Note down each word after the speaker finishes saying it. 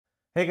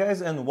Hey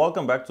guys, and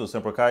welcome back to the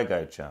Simple Car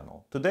Guide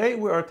channel. Today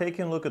we are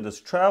taking a look at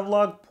this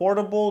Travlog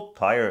portable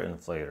tire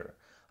inflator.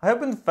 I have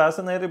been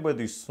fascinated by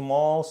these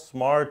small,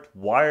 smart,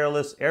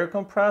 wireless air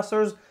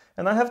compressors,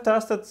 and I have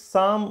tested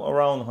some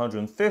around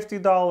 $150,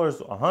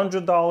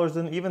 $100,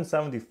 and even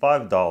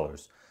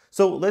 $75.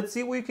 So let's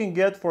see what you can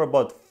get for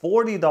about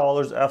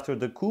 $40 after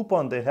the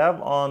coupon they have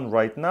on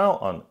right now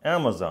on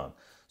Amazon.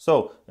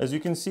 So as you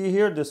can see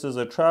here, this is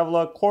a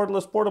Travlog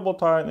cordless portable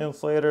tire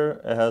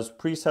inflator. It has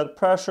preset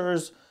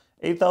pressures,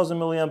 8,000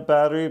 milliamp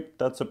battery.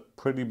 That's a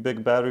pretty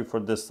big battery for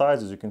this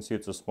size. As you can see,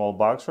 it's a small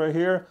box right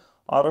here.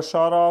 Auto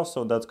shut off,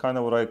 so that's kind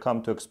of what I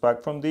come to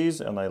expect from these,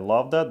 and I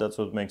love that. That's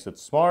what makes it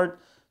smart.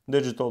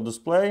 Digital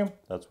display,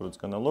 that's what it's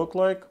going to look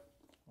like.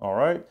 All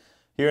right.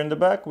 Here in the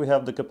back, we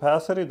have the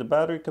capacity, the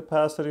battery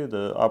capacity,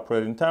 the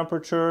operating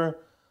temperature,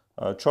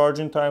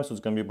 charging time. So it's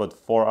going to be about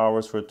 4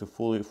 hours for it to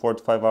 4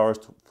 to 5 hours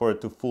for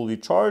it to fully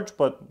charge,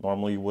 but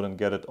normally you wouldn't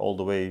get it all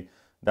the way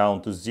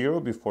down to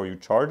 0 before you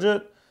charge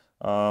it.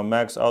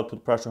 Max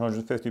output pressure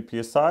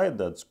 150 psi,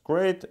 that's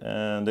great,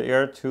 and the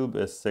air tube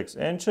is 6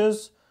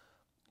 inches.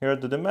 Here are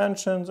the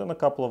dimensions and a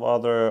couple of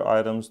other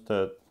items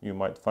that you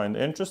might find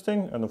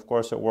interesting, and of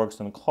course it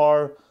works in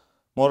car,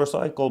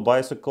 motorcycle,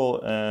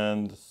 bicycle,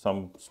 and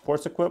some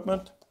sports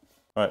equipment.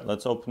 All right,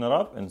 let's open it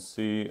up and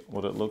see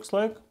what it looks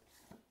like.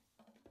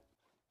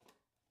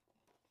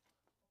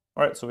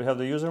 All right, so we have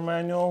the user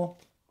manual.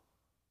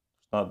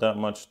 There's not that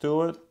much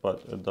to it,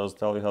 but it does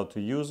tell you how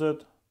to use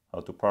it, how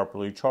to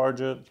properly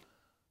charge it,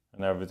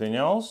 and everything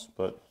else,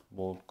 but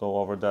we'll go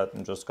over that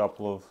in just a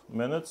couple of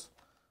minutes.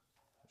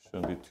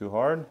 Shouldn't be too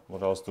hard.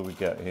 What else do we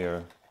get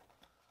here?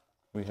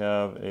 We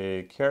have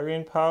a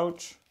carrying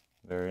pouch,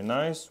 very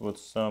nice, with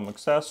some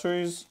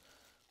accessories.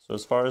 So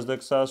as far as the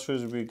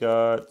accessories, we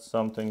got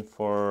something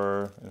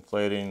for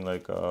inflating,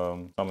 like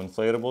some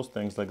inflatables,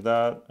 things like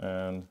that,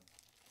 and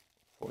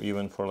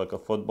even for like a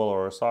football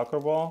or a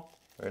soccer ball.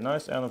 Very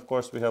nice. And of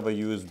course we have a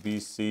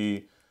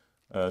USB-C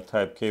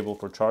type cable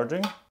for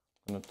charging. I'm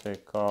gonna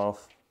take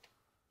off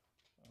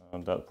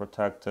that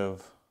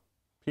protective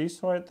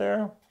piece right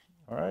there.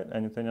 All right,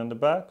 anything on the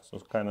back? So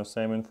it's kind of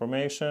same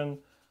information.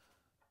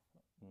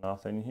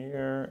 Nothing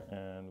here.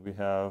 And we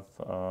have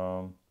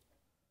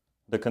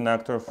the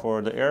connector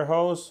for the air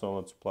hose. So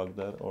let's plug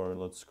that, or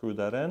let's screw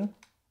that in.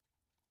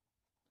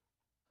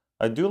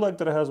 I do like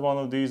that it has one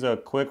of these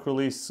quick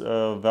release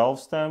valve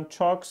stem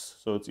chucks.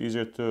 So it's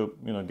easier to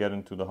get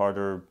into the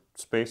harder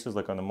spaces,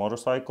 like on a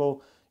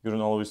motorcycle. You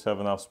don't always have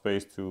enough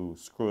space to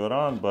screw it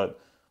on, but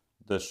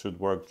this should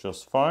work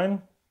just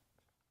fine.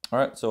 All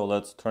right, so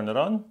let's turn it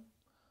on.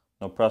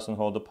 Now press and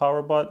hold the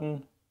power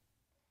button,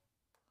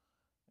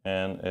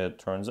 and it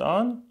turns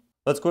on.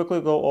 Let's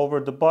quickly go over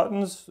the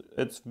buttons.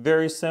 It's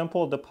very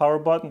simple. The power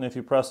button, if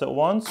you press it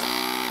once,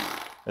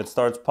 it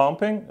starts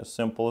pumping, as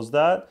simple as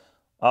that.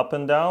 Up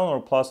and down,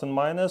 or plus and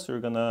minus,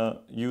 you're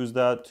gonna use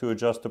that to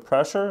adjust the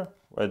pressure.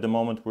 At the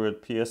moment we're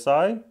at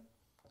PSI.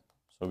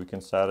 So we can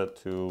set it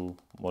to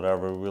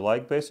whatever we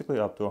like, basically,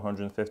 up to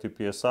 150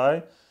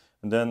 PSI.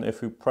 And then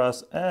if we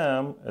press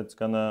M, it's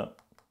gonna,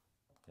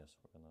 yes,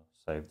 we're gonna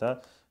save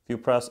that. If you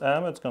press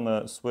M, it's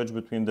gonna switch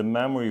between the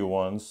memory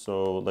ones.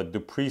 So like the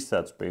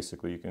presets,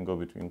 basically, you can go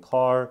between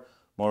car,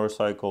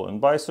 motorcycle,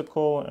 and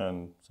bicycle,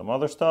 and some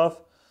other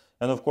stuff.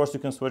 And of course, you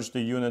can switch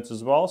the units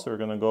as well. So we're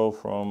gonna go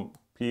from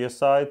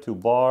PSI to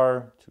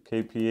bar to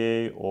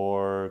KPA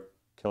or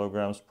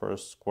kilograms per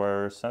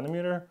square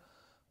centimeter.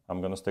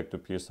 I'm gonna stick to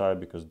PSI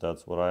because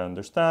that's what I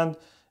understand.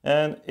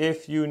 And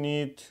if you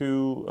need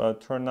to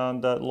turn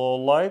on that low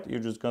light, you're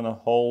just gonna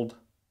hold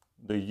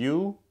the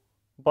U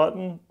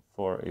button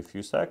for a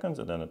few seconds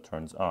and then it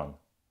turns on.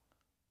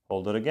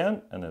 Hold it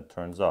again and it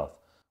turns off.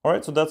 All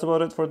right, so that's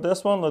about it for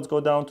this one. Let's go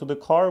down to the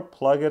car,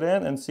 plug it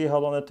in, and see how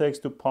long it takes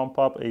to pump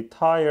up a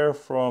tire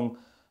from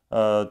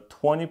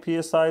 20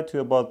 PSI to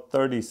about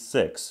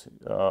 36.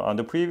 On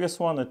the previous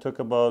one, it took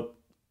about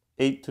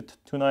 8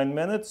 to 9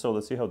 minutes. So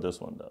let's see how this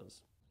one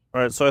does. All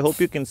right, so I hope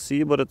you can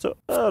see, but it's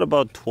at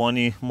about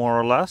 20 more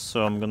or less.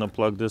 So I'm gonna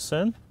plug this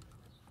in.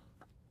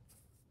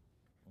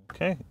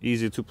 Okay,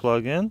 easy to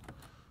plug in.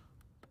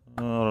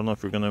 I don't know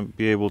if you're gonna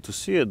be able to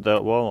see it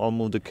that well. I'll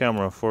move the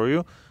camera for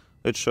you.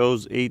 It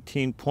shows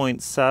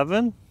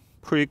 18.7,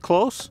 pretty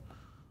close.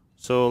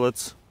 So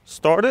let's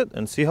start it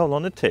and see how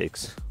long it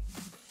takes.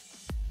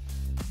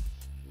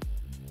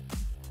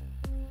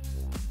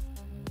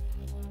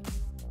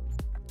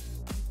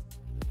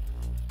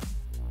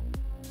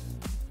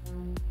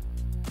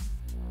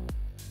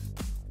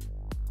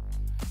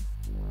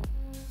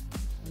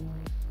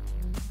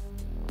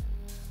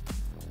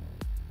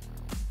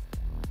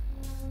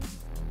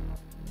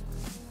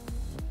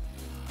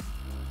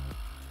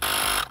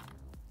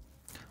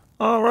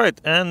 All right,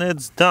 and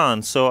it's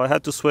done. So I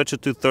had to switch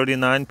it to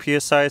 39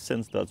 PSI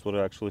since that's what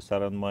I actually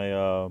said on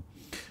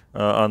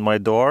my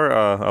door.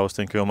 I was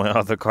thinking of my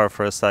other car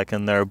for a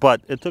second there,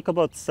 but it took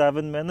about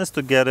 7 minutes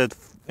to get it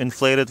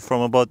inflated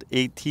from about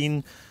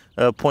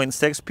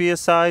 18.6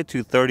 PSI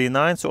to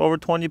 39, so over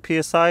 20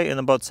 PSI in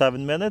about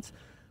 7 minutes.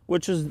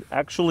 which is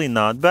actually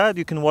not bad.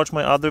 You can watch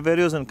my other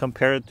videos and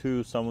compare it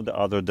to some of the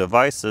other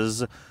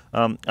devices.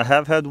 I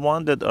have had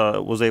one that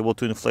was able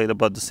to inflate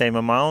about the same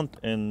amount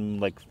in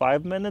like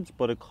 5 minutes,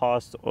 but it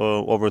cost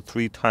over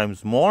 3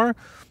 times more.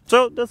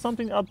 So that's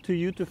something up to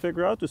you to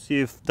figure out, to see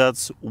if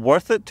that's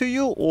worth it to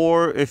you,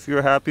 or if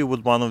you're happy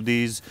with one of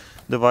these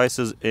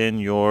devices in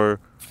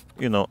your,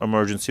 you know,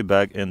 emergency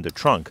bag in the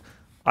trunk.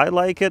 I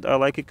like it. I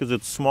like it because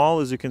it's small.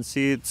 As you can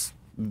see, it's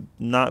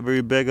not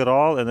very big at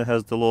all, and it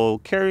has the little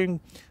carrying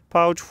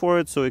pouch for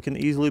it, so it can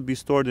easily be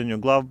stored in your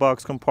glove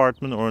box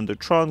compartment or in the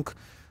trunk.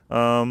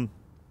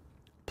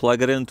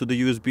 Plug it into the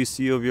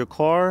USB-C of your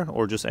car,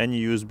 or just any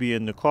USB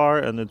in the car,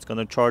 and it's going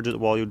to charge it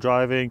while you're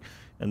driving,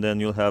 and then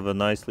you'll have a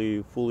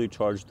nicely fully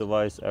charged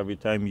device every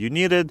time you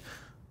need it.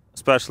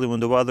 Especially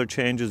when the weather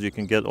changes, you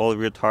can get all of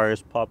your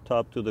tires popped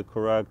up to the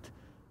correct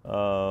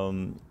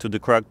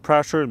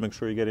pressure, and make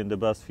sure you're getting the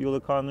best fuel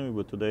economy.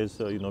 With today's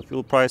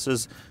fuel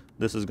prices,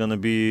 this is going to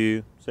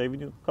be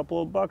saving you a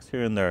couple of bucks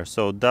here and there.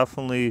 So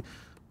definitely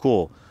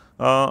cool.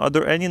 Are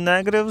there any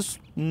negatives?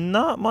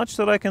 Not much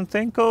that I can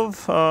think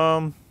of.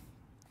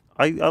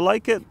 I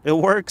like it. It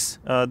works.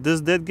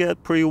 This did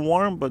get pretty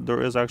warm, but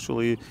there is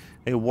actually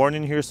a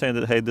warning here saying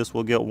that, hey, this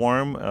will get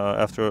warm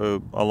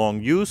after a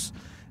long use.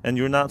 And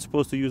you're not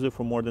supposed to use it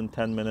for more than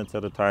 10 minutes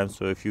at a time.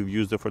 So if you've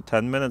used it for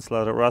 10 minutes,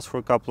 let it rest for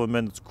a couple of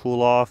minutes,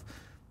 cool off,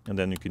 and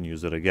then you can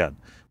use it again.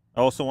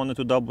 I also wanted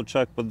to double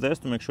check with this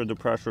to make sure the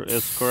pressure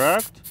is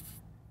correct.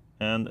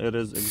 And it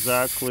is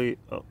exactly,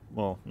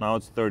 well, now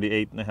it's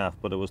 38.5,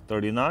 but it was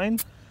 39.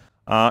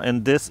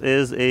 And this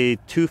is a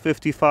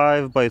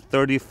 255 by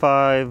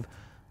 35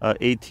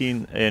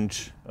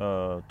 18-inch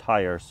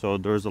tire. So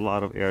there's a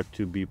lot of air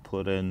to be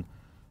put in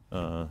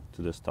to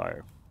this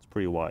tire. It's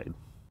pretty wide.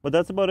 But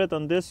that's about it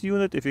on this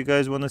unit. If you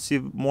guys want to see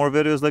more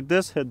videos like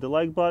this, hit the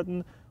like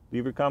button,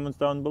 leave your comments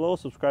down below,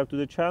 subscribe to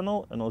the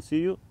channel, and I'll see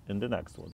you in the next one.